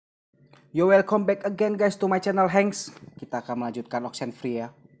Yo, welcome back again guys to my channel Hanks. Kita akan melanjutkan Oxenfree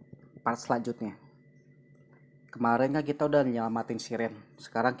ya, part selanjutnya. Kemarin kan kita udah nyelamatin si Ren.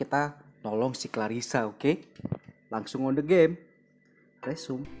 Sekarang kita nolong si Clarissa, oke? Langsung on the game.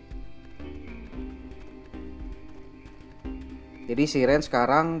 Resume. Jadi si Ren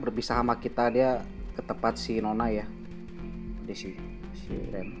sekarang berpisah sama kita, dia ke tempat si Nona ya. Di si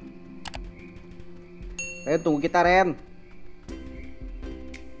Ren. Ren, tunggu kita Ren.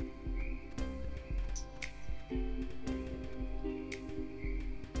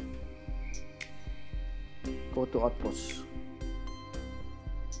 Go to outpost.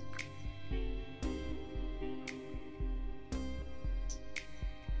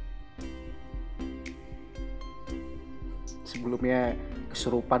 Sebelumnya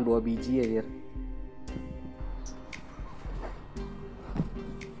kesurupan 2 biji ya.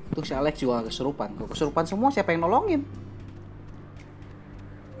 Tuh si Alex juga kesurupan. Kalau kesurupan semua siapa yang nolongin?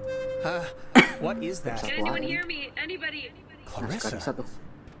 What is that? Can anyone hear me? Anybody? Clarissa. Tuh.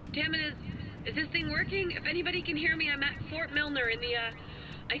 Damn it, is this thing working? If anybody can hear me, I'm at Fort Milner in the,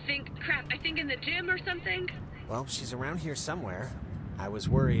 I think in the gym or something. Well, she's around here somewhere. I was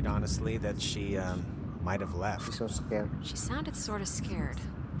worried, honestly, that she, might have left. She's so scared. She sounded sort of scared.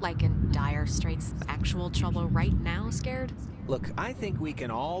 Like in dire straits, actual trouble right now scared? Look, I think we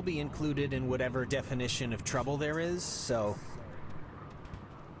can all be included in whatever definition of trouble there is, so...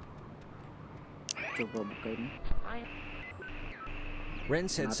 Coba buka ini. Ren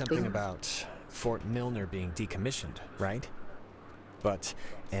said something about Fort Milner being decommissioned, right? But,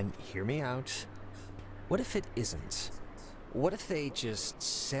 and hear me out, what if it isn't? What if they just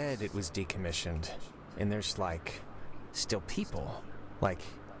said it was decommissioned, and there's, like, still people, like,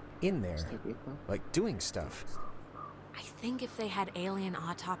 in there, like, doing stuff? I think if they had alien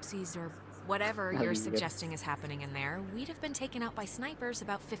autopsies or whatever you're suggesting is happening in there, we'd have been taken out by snipers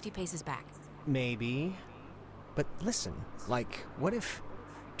about 50 paces back. Maybe. But listen, like, what if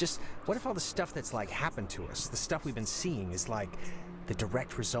all the stuff that's, like, happened to us, the stuff we've been seeing, is, like, the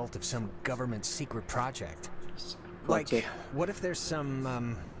direct result of some government secret project? Like, what if there's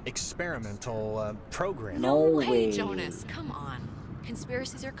some, experimental, program? No way, Jonas, come on.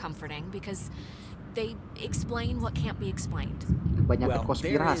 Conspiracies are comforting because they explain what can't be explained. Banyak Well,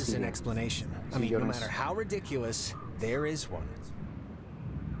 there is konspirasi. an explanation. I mean, no matter how ridiculous, there is one.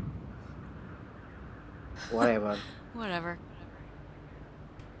 Whatever. Whatever.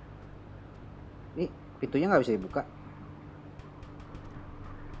 Ini pintunya nggak bisa dibuka.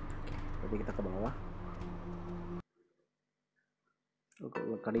 Oke, jadi kita ke bawah.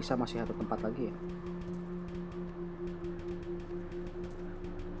 Clarissa masih satu tempat lagi ya.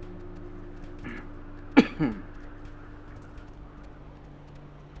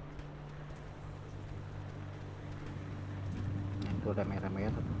 Itu udah merah-merah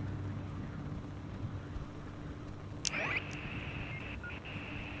tuh.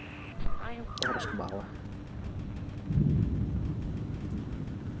 Kita harus ke bawah.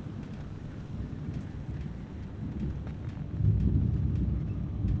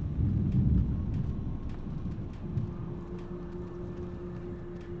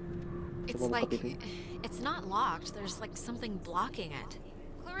 It's like, it's not locked. There's like something blocking it.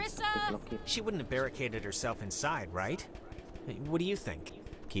 Clarissa! She wouldn't have barricaded herself inside, right? What do you think?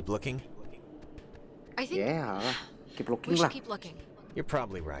 Keep looking? I think Yeah, keep looking we should lah. keep looking. You're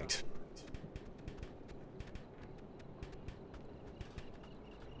probably right.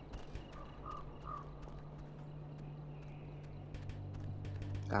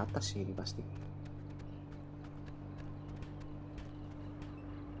 Ke atas sih ini pasti.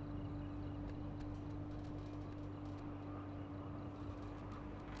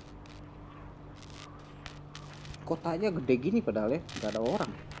 Kotanya gede gini padahal ya, nggak ada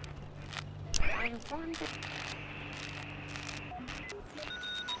orang.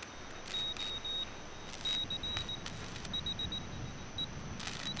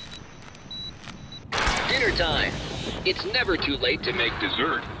 Dinner time. It's never too late to make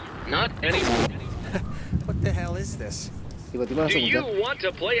dessert. Not anymore. What the hell is this? Tiba-tiba Do langsung you hujan. want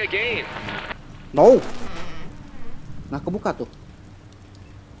to play a game? No. Nah, kebuka tuh.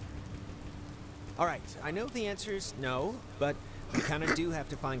 Alright, I know the answer is no, but we kind of do have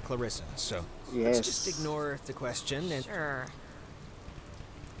to find Clarissa, so Yes. let's just ignore the question and... Sure.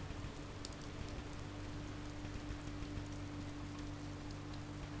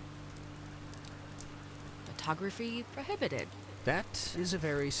 Photography prohibited. That is a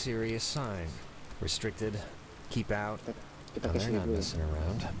very serious sign. Restricted, keep out. Kita No, ke they're sini not dulu. messing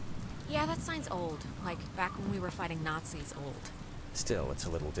around. Yeah, that sign's old. Like back when we were fighting Nazis old. Still, it's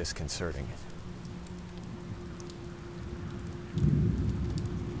a little disconcerting.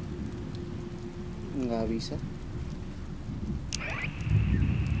 Nggak bisa.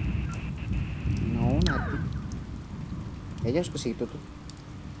 No, nothing. Kayaknya harus ke situ tuh.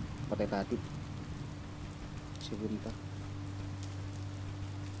 Pakai tadi. Sebentar.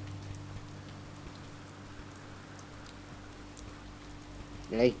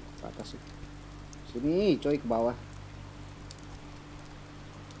 Yai, ke atas sih. Sini, coy, ke bawah.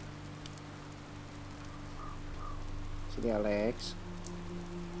 Sini, Alex.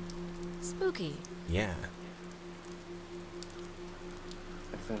 Spooky. Yeah.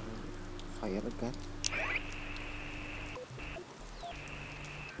 Fire gun.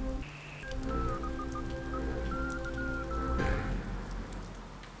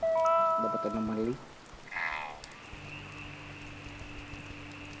 Dapat anomali.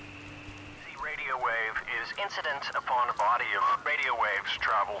 Radio wave is incident upon a body of radio waves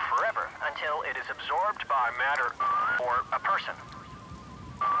travel forever until it is absorbed by matter or a person.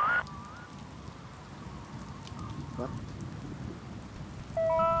 What?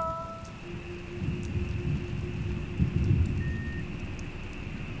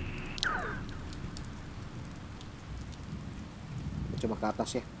 Coba ke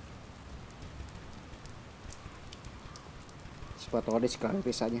atas ya. Siapa tahu ada si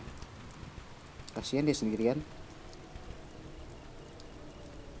Clarisanya. Kasihan dia sendirian.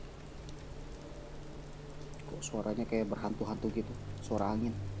 Kok suaranya kayak berhantu-hantu gitu. Suara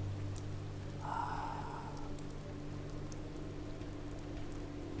angin.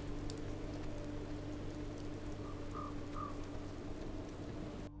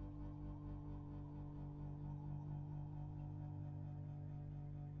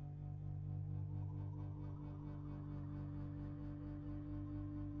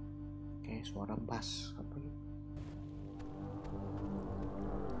 Kayak suara bass apa gitu.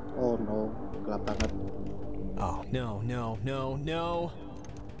 Oh no, gelap banget. Oh, no. Don't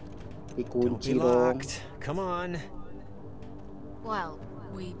Dikunci be dong. locked. Come on. Well,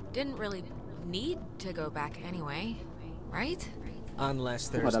 we didn't really need to go back anyway, right? Unless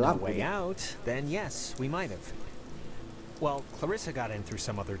Kok there's ada no lampu way ya? out, then yes, we might have. Well, Clarissa got in through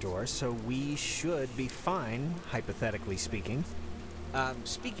some other door, so we should be fine, hypothetically speaking.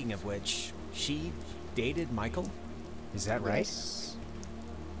 Speaking of which, she dated Michael? Is that right? Yes.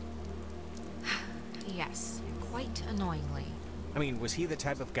 Yes, quite annoyingly. I mean, was he the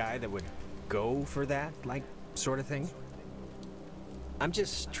type of guy that would go for that, like, sort of thing? I'm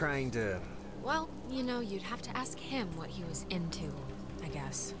just trying to... Well, you know, you'd have to ask him what he was into, I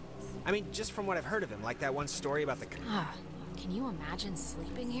guess. I mean, just from what I've heard of him, like that one story about the... Can you imagine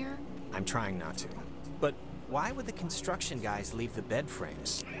sleeping here? I'm trying not to. But why would the construction guys leave the bed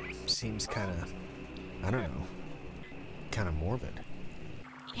frames? Seems kind of... I don't know. Kind of morbid.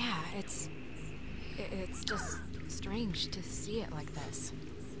 Yeah, it's just strange to see it like this.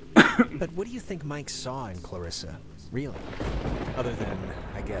 But what do you think Mike saw in Clarissa? Really? Other than,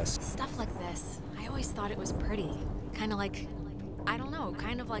 I guess... Stuff like this. I always thought it was pretty. Kind of like, I don't know,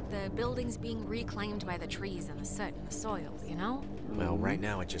 kind of like the buildings being reclaimed by the trees and the soot and the soil, you know? Well, right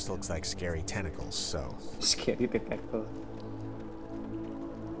now it just looks like scary tentacles, so... Scary detector.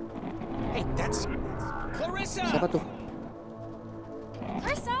 Hey, that's... Clarissa! Siapa tuh?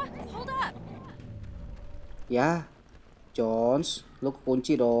 Clarissa, hold up! Ya, Jones, lu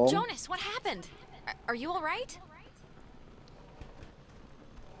kekunci dong. Jonas, what happened? Are you all right?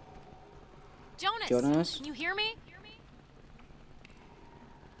 Jonas, can you hear me?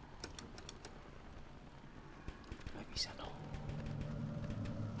 Gak bisa dong.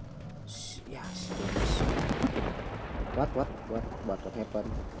 Ya, Jones. What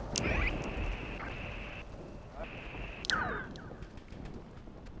happened?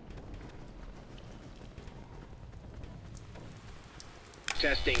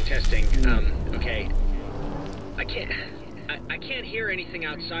 Testing. Okay. I can't hear anything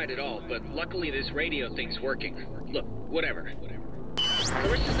outside at all, but luckily this radio thing's working. Look, whatever.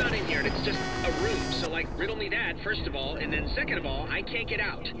 Clarissa's not in here, and it's just a room, so like, riddle me that, first of all, and then second of all, I can't get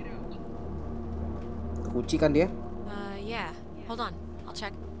out. Kekunci kan dia? Yeah. Hold on. I'll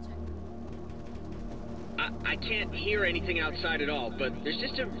check. I can't hear anything outside at all, but there's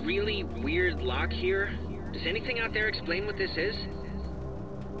just a really weird lock here. Does anything out there explain what this is?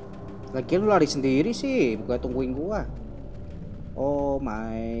 Lagian lu lari sendiri sih, bukan tungguin gua. Oh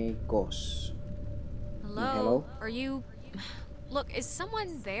my gosh. Hello? Are you... Look, is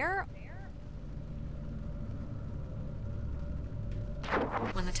someone there?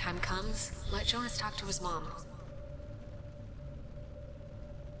 When the time comes, let Jonas talk to his mom.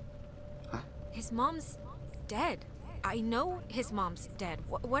 Huh? His mom's dead. I know his mom's dead.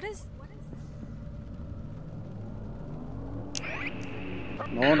 What is...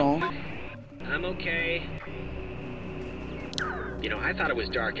 No. I'm okay. You know, I thought it was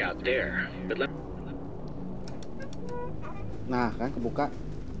dark out there, but Nah, kan kebuka.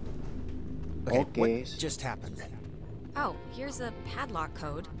 Okay, Okay. what just happened? Oh, here's a padlock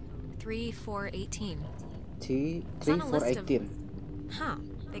code. 3418. T It's on a list of... 3418. Huh.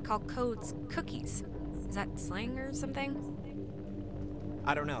 They call codes cookies. Is that slang or something?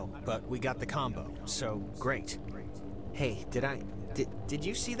 I don't know, but we got the combo, so great. Hey, did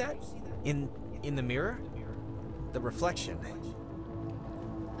you see that? In the mirror? The reflection.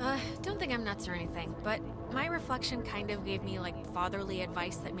 Don't think I'm nuts or anything, but my reflection kind of gave me, like, fatherly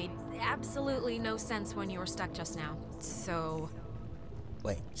advice that made absolutely no sense when you were stuck just now. So...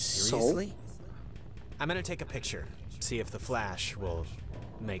 Wait, seriously? I'm gonna take a picture, see if the flash will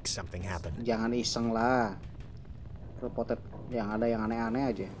make something happen. Jangan iseng lah. Reported yang ada yang aneh-aneh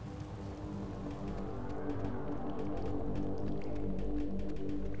aja.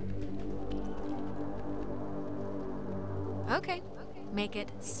 Okay. Make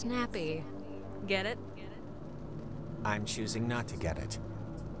it snappy. Get it? I'm choosing not to get it.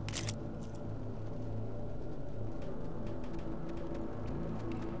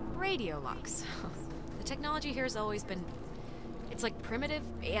 Radio locks. The technology here has always been... It's like primitive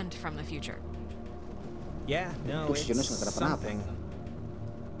and from the future. Yeah, no, Terus Yunus it's nggak kenapa-napa. something.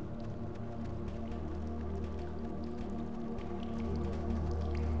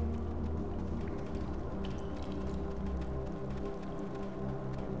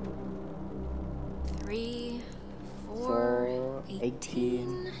 Three, Four,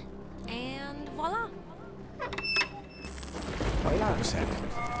 18, and voila. What was that?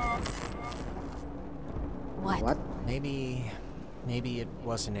 What? Maybe it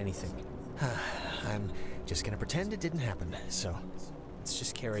wasn't anything. I'm just gonna pretend it didn't happen, so let's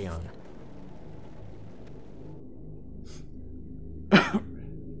just carry on.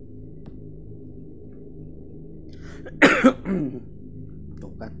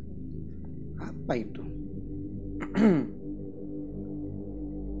 Tuh kan. Apa itu?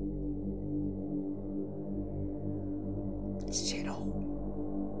 Shadow.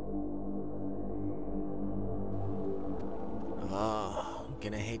 Oh,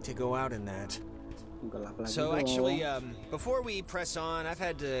 gonna hate to go out in that. Gelap lagi So dong. actually, before we press on, I've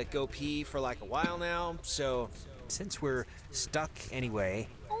had to go pee for like a while now, so since we're stuck anyway...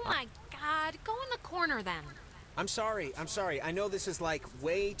 Oh my god, go in the corner then. I'm sorry. I know this is like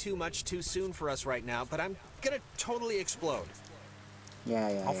way too much too soon for us right now, but I'm gonna totally explode. Ya.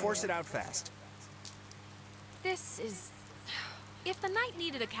 I'll force it out fast. This is... If the night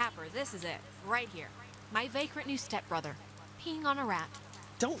needed a capper, this is it. Right here. My vagrant new stepbrother. Peeing on a rat.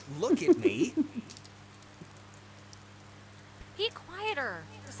 Don't look at me. Be quieter.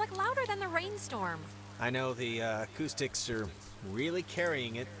 It's like louder than the rainstorm. I know the acoustics are really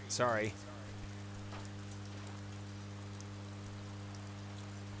carrying it. Sorry.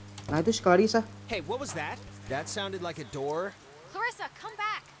 Nah itu si Clarissa. Hey, what was that? That sounded like a door. Clarissa, come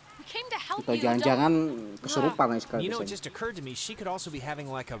back. We came to help Atau you. jangan-jangan kesurupan nih si You know, Clarissa. it just occurred to me she could also be having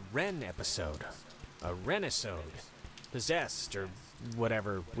like a Ren episode. A Renisode. Possessed, or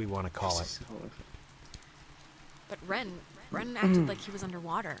whatever we want to call it. But Ren acted like he was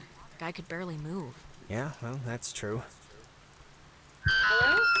underwater. The guy could barely move. Yeah, well, that's true.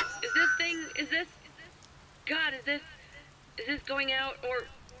 Hello? Is this going out, or...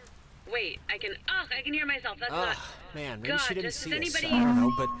 Wait, I can hear myself, that's not... Man, maybe God, she didn't does see us. anybody- I don't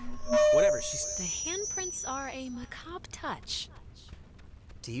know, but whatever, The she's... handprints are a macabre touch.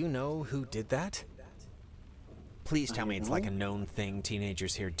 Do you know who did that? Please tell me it's like a known thing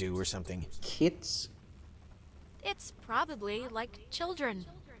teenagers here do or something. Kids. It's probably like children.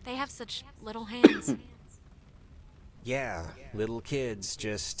 They have such little hands. Yeah, little kids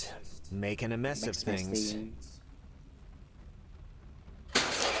just making a mess of things.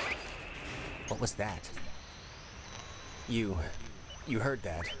 What was that? You heard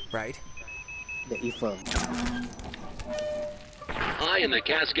that, right? The evil. High in the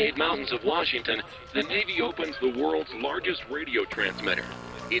Cascade Mountains of Washington, the Navy opens the world's largest radio transmitter.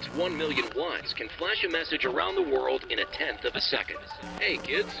 Its 1 million watts can flash a message around the world in a tenth of a second. Hey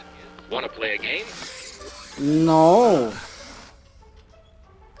kids, wanna play a game? No.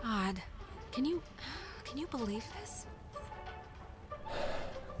 God, can you believe this?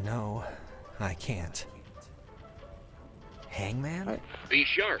 No, I can't. Hangman? Be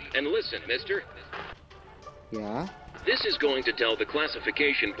sharp and listen, mister. Ya. This is going to tell the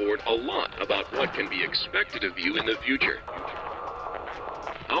classification board a lot about what can be expected of you in the future.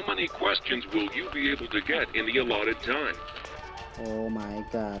 How many questions will you be able to get in the allotted time? Oh my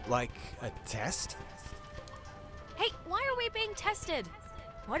god. Like a test? Hey, why are we being tested?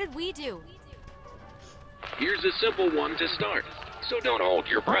 What did we do? Here's a simple one to start, so don't hold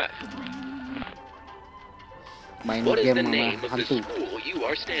your breath. Main What is game the sama name of the hantu. school you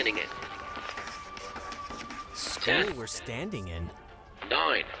are standing in? School we're standing in?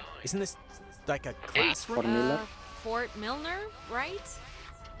 9. Isn't this like a classroom? Fort Miller. Fort Milner, right?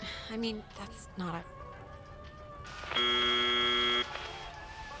 I mean, that's not a...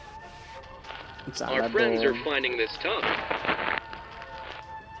 Our Salah friends are dong. finding this tough.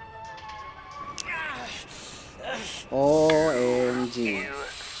 OMG.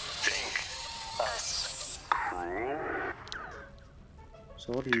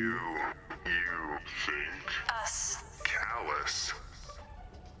 Sorry. You think callous.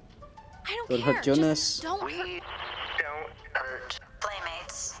 I don't Don't care. hurt Jonas. Just don't hurt... Don't hurt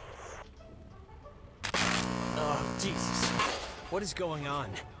playmates. Oh, Jesus. What is going on?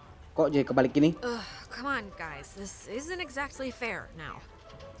 Kok jadi kebalik gini? Ugh, come on, guys. This isn't exactly fair now.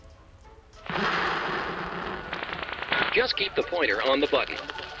 Just keep the pointer on the button.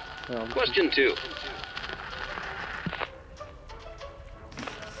 Question 2.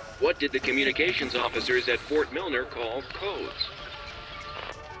 What did the communications officers at Fort Milner call codes?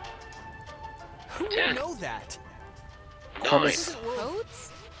 Who would 10. know that? 9.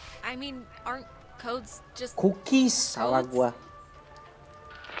 Codes? I mean, aren't codes just... Cookies. Salah gua.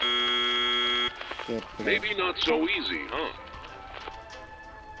 Oke, Maybe not so easy, huh?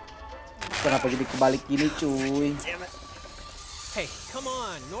 kenapa jadi kebalik gini, cuy? Damn it. Hey, come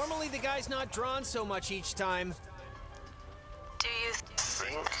on. Normally the guy's not drawn so much each time. Do you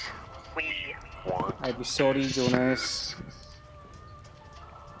think we want? I'm sorry, Jonas.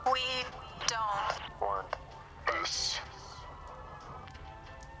 We don't want this.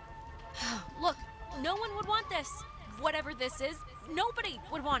 Look, no one would want this. Whatever this is, nobody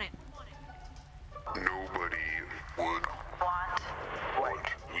would want it. Nobody would want what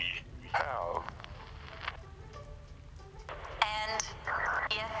we have. And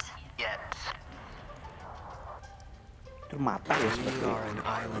yet. Itu mata ya We seperti are an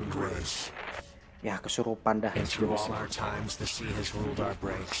island race. ya kesurupan dah. And through all our times, the sea has ruled our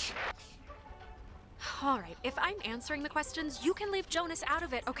breaks. All right, if I'm answering the questions, you can leave Jonas out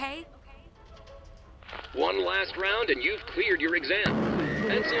of it, okay? One last round and you've cleared your exam.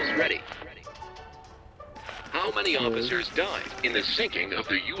 Pencils ready. How many officers died in the sinking of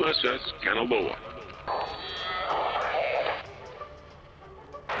the USS Kanaloa?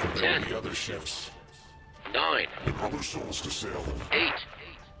 10. The other ships. 9. And other souls to sail them. 8.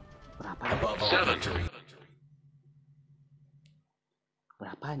 Berapa? Above all 7. victory.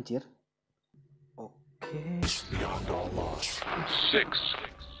 Berapa anjir? Oke. Beyond all loss. 6.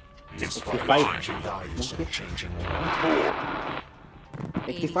 It's 85. by changing values and changing world.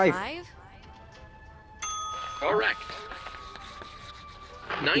 85. 85? Correct.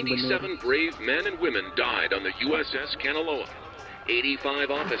 97 brave men and women died on the USS Kanaloa. 85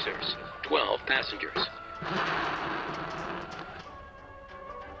 officers, 12 passengers.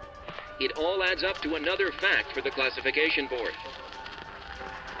 It all adds up to another fact for the classification board.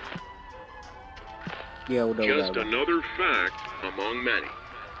 Ya udah. Just another fact among many.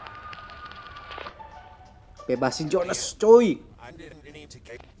 Bebasin Jonas, coy.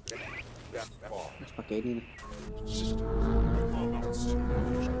 Harus pakai ini nih.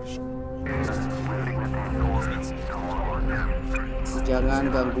 Jangan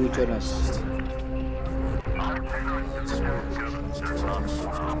ganggu Jonas.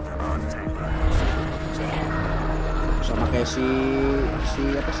 Sama kayak si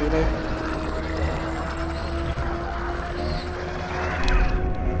apa sih Ray?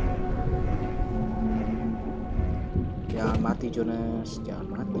 Jangan mati Jonas, jangan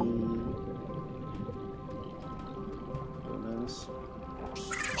mati. Jonas.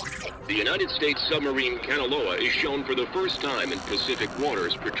 The United States submarine Kanaloa is shown for the first time in Pacific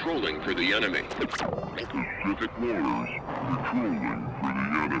waters patrolling for the enemy. Pacific waters patrolling for the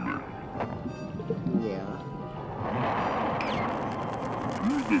enemy. Iya.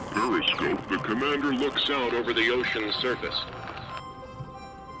 Through the periscope, the commander looks out over the ocean's surface.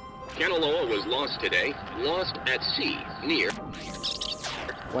 Kanaloa was lost today, lost at sea, near...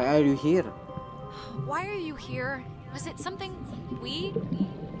 Why are you here? Why are you here? Was it something we...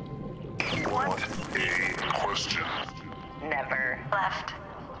 What a question. Never left.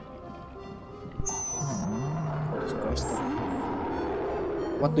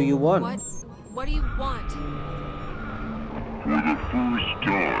 What do you want? What do you want? For the first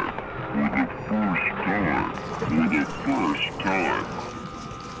time.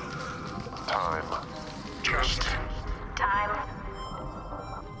 Time. Just time.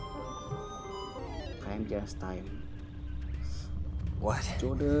 Time just time. What?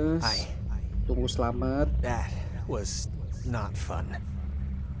 Jonas. I Tunggu selamat. That was not fun.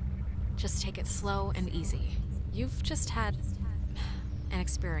 Just take it slow and easy. You've just had an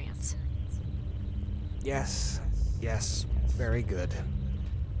experience. Yes, very good.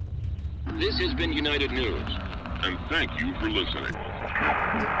 This has been United News, and thank you for listening.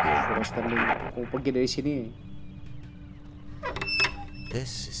 Terus Stanley mau pergi dari sini.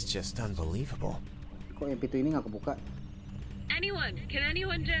 This is just unbelievable. Kok yang pintu ini nggak kebuka? Can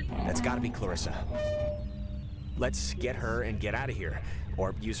anyone just... That's gotta be Clarissa. Let's get her and get out of here.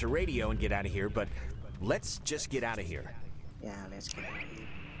 Or use her radio and get out of here, but let's just get out of here. Ya, let's go.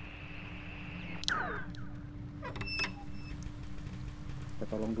 Kita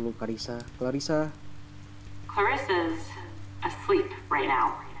tolong dulu Clarissa. Clarissa's asleep right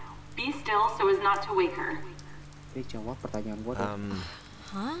now. Be still so as not to wake her. Jawab pertanyaan gua dong.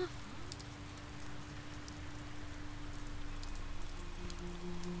 Huh?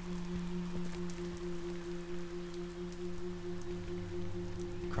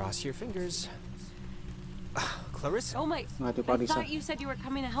 Cross your fingers. Clarissa. Oh my, Nah, itu I Clarissa. thought you said you were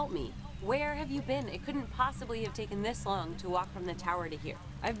coming to help me. Where have you been? It couldn't possibly have taken this long to walk from the tower to here.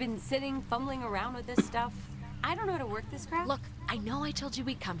 I've been sitting, fumbling around with this stuff. I don't know how to work this crap. Look, I know I told you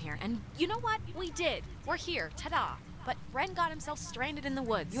we'd come here, and you know what? We did. We're here. Ta-da. But Ren got himself stranded in the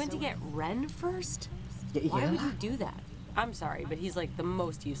woods. You went to get Ren first? Ya Why would iyalah. you do that? I'm sorry, but he's like the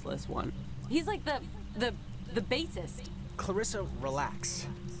most useless one. He's like the bassist. Clarissa, relax.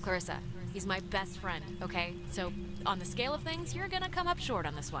 Clarissa, he's my best friend, okay? So, on the scale of things, you're gonna come up short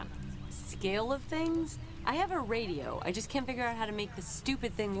on this one. Scale of things? I have a radio. I just can't figure out how to make this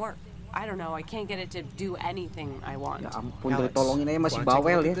stupid thing work. I don't know. I can't get it to do anything I want. Ya ampun, Alex, tolongin aja masih wanna take a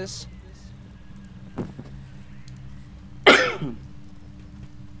bawel look ya. at this?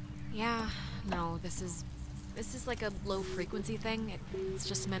 Yeah, no, this is like a low frequency thing. It's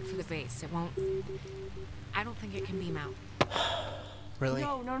just meant for the bass. It won't... I don't think it can beam out. Really?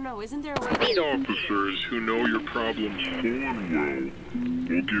 No. Isn't there a way The to... officers who know your problems full and well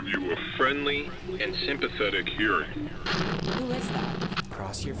will give you a Friendly and sympathetic hearing. Who is that?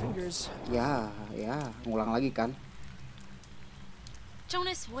 Cross your fingers. Ya, ngulang lagi kan.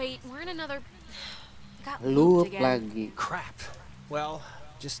 Jonas, wait, we're in another... Got Loop looped again. lagi. Crap. Well,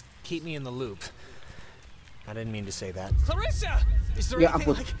 just keep me in the loop. I didn't mean to say that. Clarissa! Is there Ya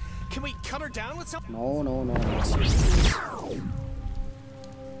anything ampun. like... Can we cut her down with something? No.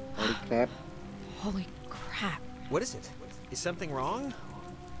 Holy crap. Holy crap. What is it? Is something wrong?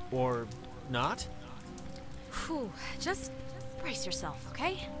 Or not? Whew, just brace yourself,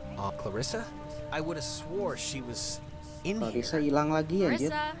 okay? Clarissa? I would have swore she was in Clarissa here. hilang lagi anjir.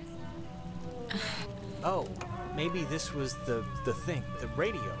 Clarissa? Oh, maybe this was the thing, the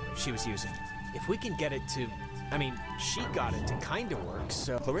radio she was using. If we can get it to... I mean, she got it to kind of work,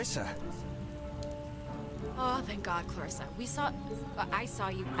 so... Clarissa. Oh, thank God, Clarissa. I saw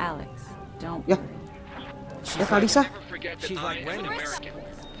you. Alex, don't... Ya, ya Clarissa. Never forget that She's I like am an Wendy. American,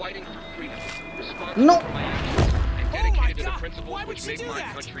 fighting for freedom, responsible No. for my actions, and dedicated to the God, principles why would which she make do my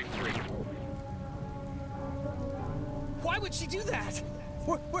that? country free. Why would she do that?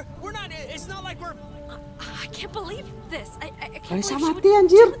 We're not... It's not like we're... I can't believe this. I can't Clarissa believe she mati, would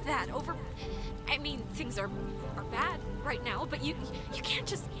anjir. do that over... I mean, things are bad right now, but you can't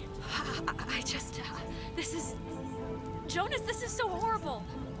just... I just... this is... Jonas, this is so horrible.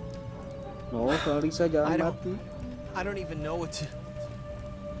 No, Clarissa jangan I don't- mati. I don't even know what to...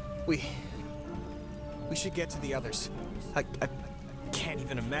 We should get to the others. I can't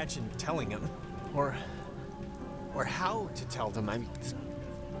even imagine telling them. Or how to tell them. I mean...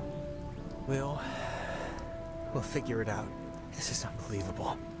 We'll figure it out. This is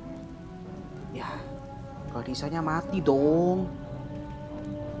unbelievable. Ya, Clarissanya mati dong.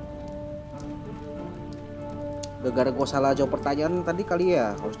 Gara-gara gue salah jawab pertanyaan tadi kali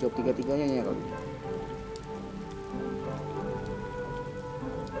ya, harus jawab tiga-tiganya ya kali.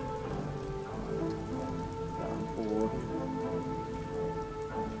 Ya ampun.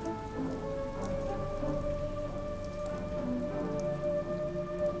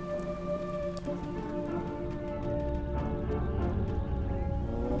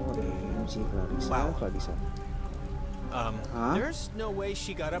 Oh, MC Clarissa, Wow. Clarissa. Huh? There's no way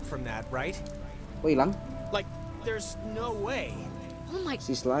she got up from that, right? Oh, hilang? Like, there's no way. Oh my...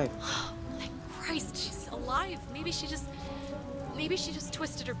 She's live. Thank Christ, she's alive. Maybe she just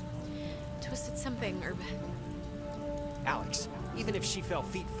twisted something, or... Alex, even if she fell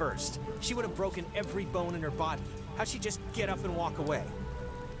feet first, she would have broken every bone in her body. How'd she just get up and walk away?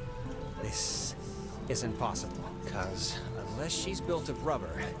 This isn't possible, because unless she's built of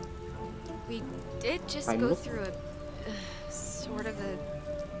rubber... We did just I go know. through a sort of a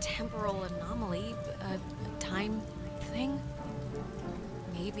temporal anomaly, a time thing.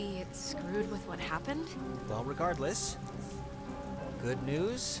 Maybe it's screwed with what happened? Well, regardless, good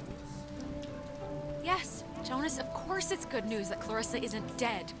news? Yes, Jonas, of course it's good news that Clarissa isn't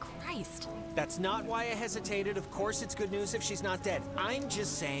dead. Christ. That's not why I hesitated. Of course it's good news if she's not dead. I'm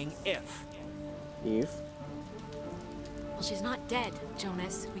just saying if. If? Well, she's not dead,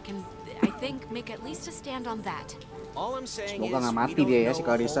 Jonas. We can, I think, make at least a stand on that. All I'm saying Semoga is nggak we mati don't dia ya, know si a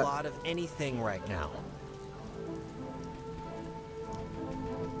whole Clarissa. lot of anything right now.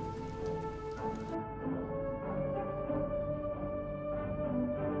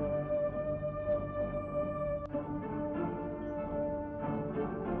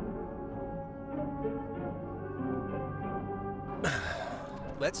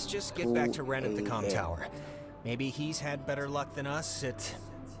 Let's just get back to Ren at the comm tower. Maybe he's had better luck than us at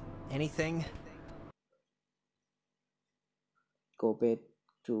anything. Go back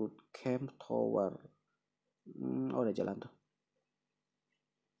to camp tower. Oh, udah jalan tuh.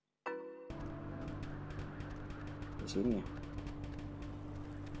 Di sini ya.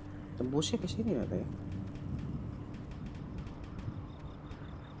 Tembusnya ke sini ya, kayak.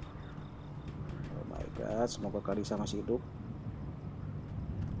 Oh my god, semoga Clarissa masih hidup.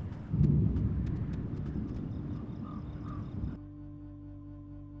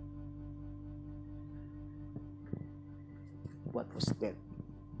 What was that?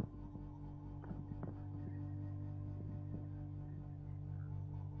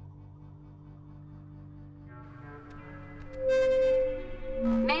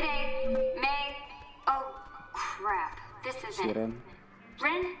 Mayday! May! Oh, crap. This isn't... Siren.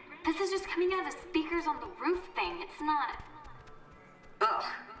 Ren, this is just coming out of the speakers on the roof thing. It's not... Ugh.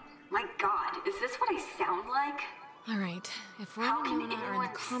 My god, is this what I sound like? All right, if Ren How and can Nona are in the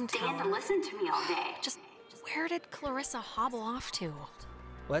anyone comm stand to tower, listen to me all day? just where did Clarissa hobble off to?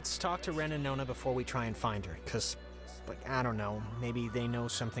 Let's talk to Ren and Nona before we try and find her, because, like, I don't know, maybe they know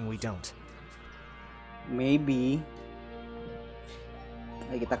something we don't. Maybe.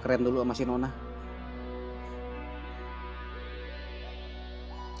 Ayo kita keren dulu sama si Nona.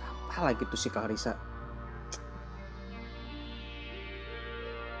 Apa lagi tuh si Clarissa?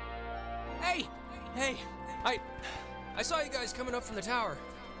 Hey! Hey! I saw you guys coming up from the tower.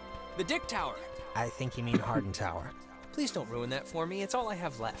 The Dick Tower. I think you mean Harden Tower. Please don't ruin that for me. It's all I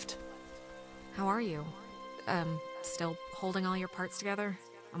have left. How are you? Still holding all your parts together?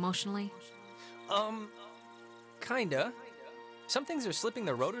 Emotionally? Kinda. Some things are slipping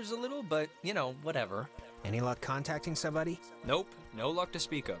their rotors a little, but, you know, whatever. Any luck contacting somebody? Nope, no luck to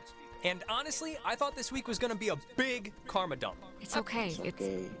speak of. And honestly, I thought this week was gonna be a big karma dump. It's okay.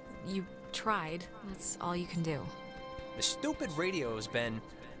 Okay. You tried. That's all you can do. The stupid radio has been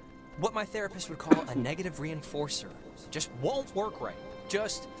what my therapist would call a negative reinforcer. Just won't work right.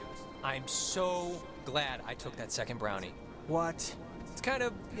 I'm so glad I took that second brownie. What? It's kind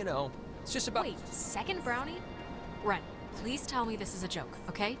of, you know, it's just about... Wait, second brownie? Ren, please tell me this is a joke,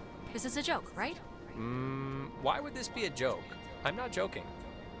 okay? This is a joke, right? Why would this be a joke? I'm not joking.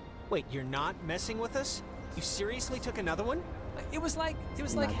 Wait, you're not messing with us? You seriously took another one? It was like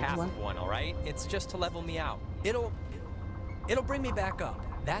half of one, all right? It's just to level me out. It'll bring me back up.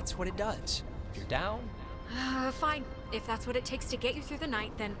 That's what it does. If you're down... Fine. If that's what it takes to get you through the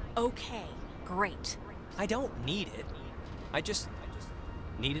night, then okay. Great. I don't need it. I just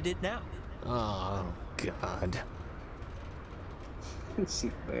needed it now. Oh, God. Si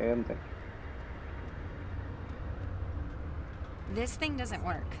Ren. This thing doesn't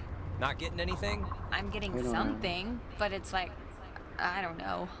work. Not getting anything? I'm getting I don't know. something, but it's like... I don't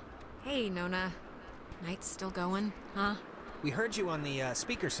know. Hey, Nona. Night's still going, huh? We heard you on the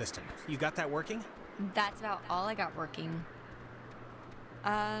speaker system. You got that working? That's about all I got working.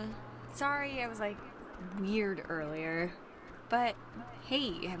 Sorry I was, like, weird earlier. But,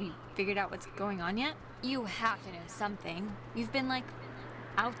 hey, have you figured out what's going on yet? You have to know something. You've been, like,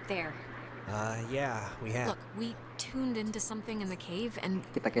 out there. Yeah, we have. Look, we tuned into something in the cave, and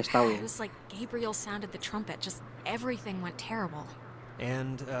Kita kasih tahu it ya. was like Gabriel sounded the trumpet. Just everything went terrible.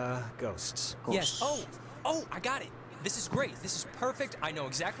 And, ghosts. Yes. Oh, I got it. This is great. This is perfect. I know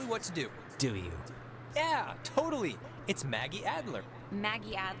exactly what to do. Do you? Yeah, totally. It's Maggie Adler.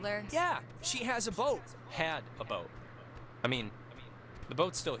 Maggie Adler? Yeah, she has a boat. Had a boat. I mean, the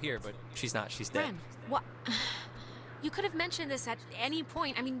boat's still here, but she's not. She's dead. Ren, what? You could have mentioned this at any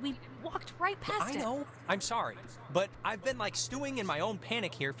point. I mean, we walked right past I know. I'm sorry. But I've been like stewing in my own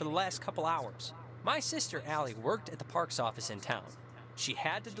panic here for the last couple hours. My sister Allie worked at the parks office in town. She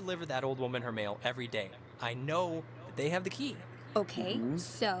had to deliver that old woman her mail every day. I know that they have the key. Okay,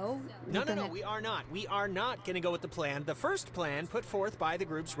 so No, we are not. We are not gonna go with the plan. The first plan put forth by the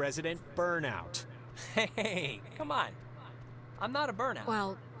group's resident burnout. Hey, come on. I'm not a burnout.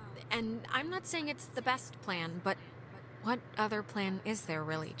 Well, and I'm not saying it's the best plan, but what other plan is there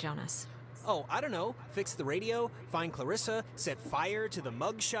really, Jonas? Oh, I don't know. Fix the radio, find Clarissa, set fire to the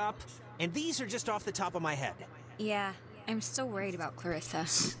mug shop. And these are just off the top of my head. Yeah, I'm still worried about Clarissa.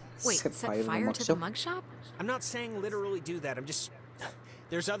 Wait, set fire to the mug shop? I'm not saying literally do that. I'm just...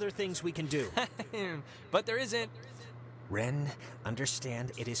 There's other things we can do. But there isn't. Ren,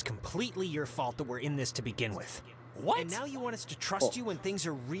 understand it is completely your fault that we're in this to begin with. What? And now you want us to trust you when things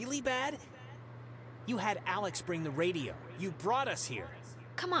are really bad? You had Alex bring the radio. You brought us here.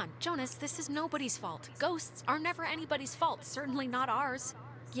 Come on, Jonas, this is nobody's fault. Ghosts are never anybody's fault, certainly not ours.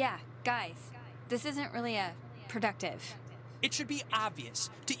 Yeah, guys, this isn't really a productive. It should be obvious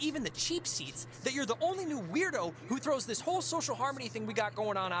to even the cheap seats that you're the only new weirdo who throws this whole social harmony thing we got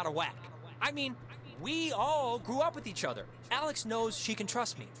going on out of whack. I mean, we all grew up with each other. Alex knows she can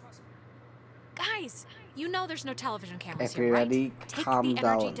trust me. Guys, you know there's no television cameras Everybody here, right? Take calm the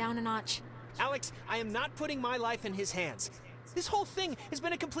energy down. down a notch. Alex, I am not putting my life in his hands. This whole thing has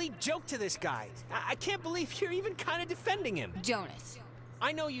been a complete joke to this guy. I can't believe you're even kind of defending him. Jonas.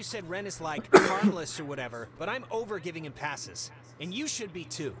 I know you said Ren is like harmless or whatever, but I'm over giving him passes. And you should be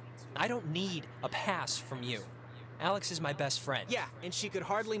too. I don't need a pass from you. Alex is my best friend. Yeah, and she could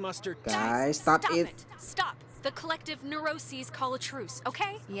hardly muster... Guys, stop it. Stop. The collective neuroses call a truce,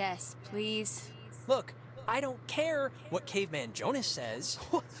 okay? Yes, please. Look, I don't care what Caveman Jonas says.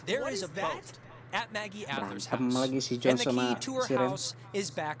 There What is is a that? boat at Maggie Adler's Berantem house. lagi si John And the key sama to her si Ren. house is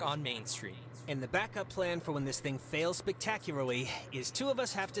back on Main Street. And the backup plan for when this thing fails spectacularly is two of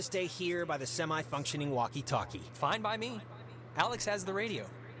us have to stay here by the semi-functioning walkie-talkie. Fine by me. Alex has the radio.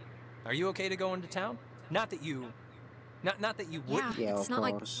 Are you okay to go into town? Not that you wouldn't. Yeah, it's of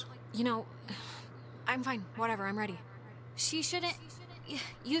not course. like, you know, I'm fine. Whatever, I'm ready. She shouldn't...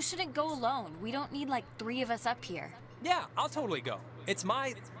 You shouldn't go alone. We don't need like 3 of us up here. Yeah, I'll totally go. It's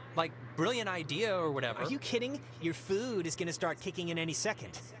my, like, brilliant idea or whatever. Are you kidding? Your food is gonna start kicking in any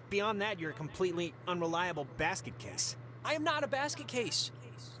second. Beyond that, you're a completely unreliable basket case. I am not a basket case.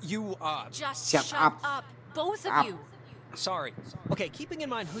 You, Just Shut shut up. up. Both of Up. you. Sorry. Okay, keeping in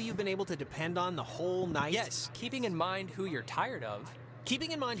mind who you've been able to depend on the whole night. Yes, keeping in mind who you're tired of.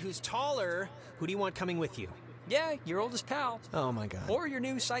 Keeping in mind who's taller, who do you want coming with you? Yeah, your oldest pal. Oh my god. Or your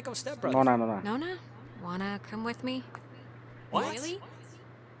new psycho stepbrother. No. Nona, wanna come with me? What? Really?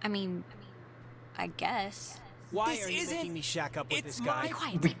 I mean, I guess. Why This are you isn't- making me shack up with it's this guy? my- Be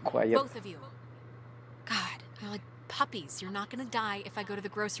quiet. Be quiet. Both of you. God, you're like puppies. You're not gonna die if I go to the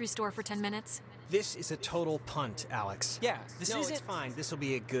grocery store for 10 minutes. This is a total punt, Alex. Yeah, this no, isn't... it's fine. This will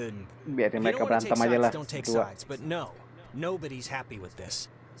be a good... Biarin If you mereka don't want to take berantem aja sides, lah. don't take berdua. sides. But no, nobody's happy with this.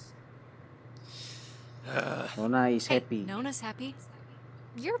 Nona is Hey, happy. Nona's happy.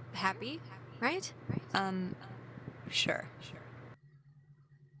 You're happy, right? Sure.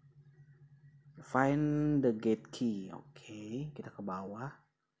 Find the gate key. Oke, kita ke bawah.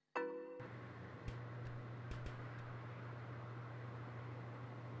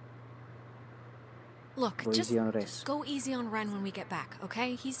 Look, Go just easy on Rez. go easy on Ren when we get back,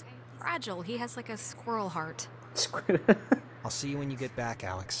 okay? He's fragile. He has like a squirrel heart. I'll see you when you get back,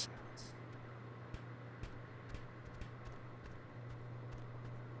 Alex.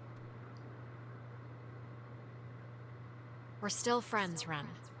 We're still friends, Ren.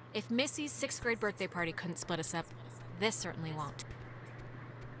 If Missy's 6th grade birthday party couldn't split us up, this certainly won't.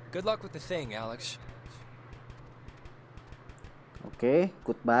 Good luck with the thing, Alex. Oke,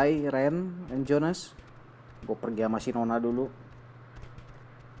 goodbye Ren and Jonas. Gue pergi sama si Nona dulu.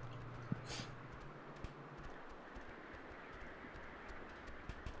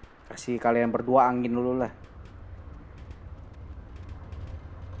 Kasih kalian berdua angin dulu lah.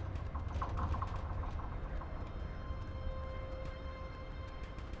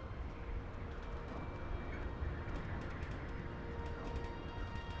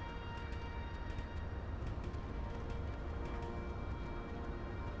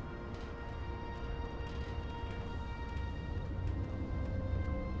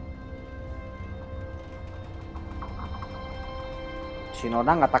 Si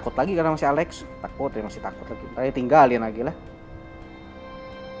Nona nggak takut lagi karena masih Alex. Takut ya, masih takut lagi. Tadi tinggalin lagi lah.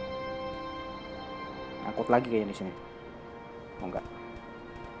 Takut lagi kayaknya di sini. Oh enggak.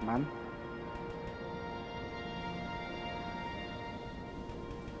 Man.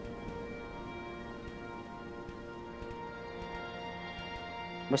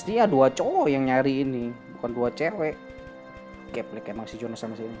 Mestinya 2 cowok yang nyari ini, bukan 2 cewek. Geplek emang si Jonas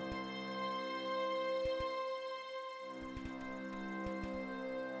sama sini.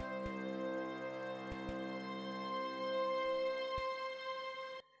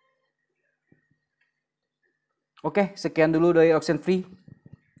 Oke, sekian dulu dari Oxenfree.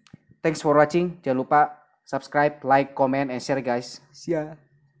 Thanks for watching. Jangan lupa subscribe, like, comment, and share guys. See ya.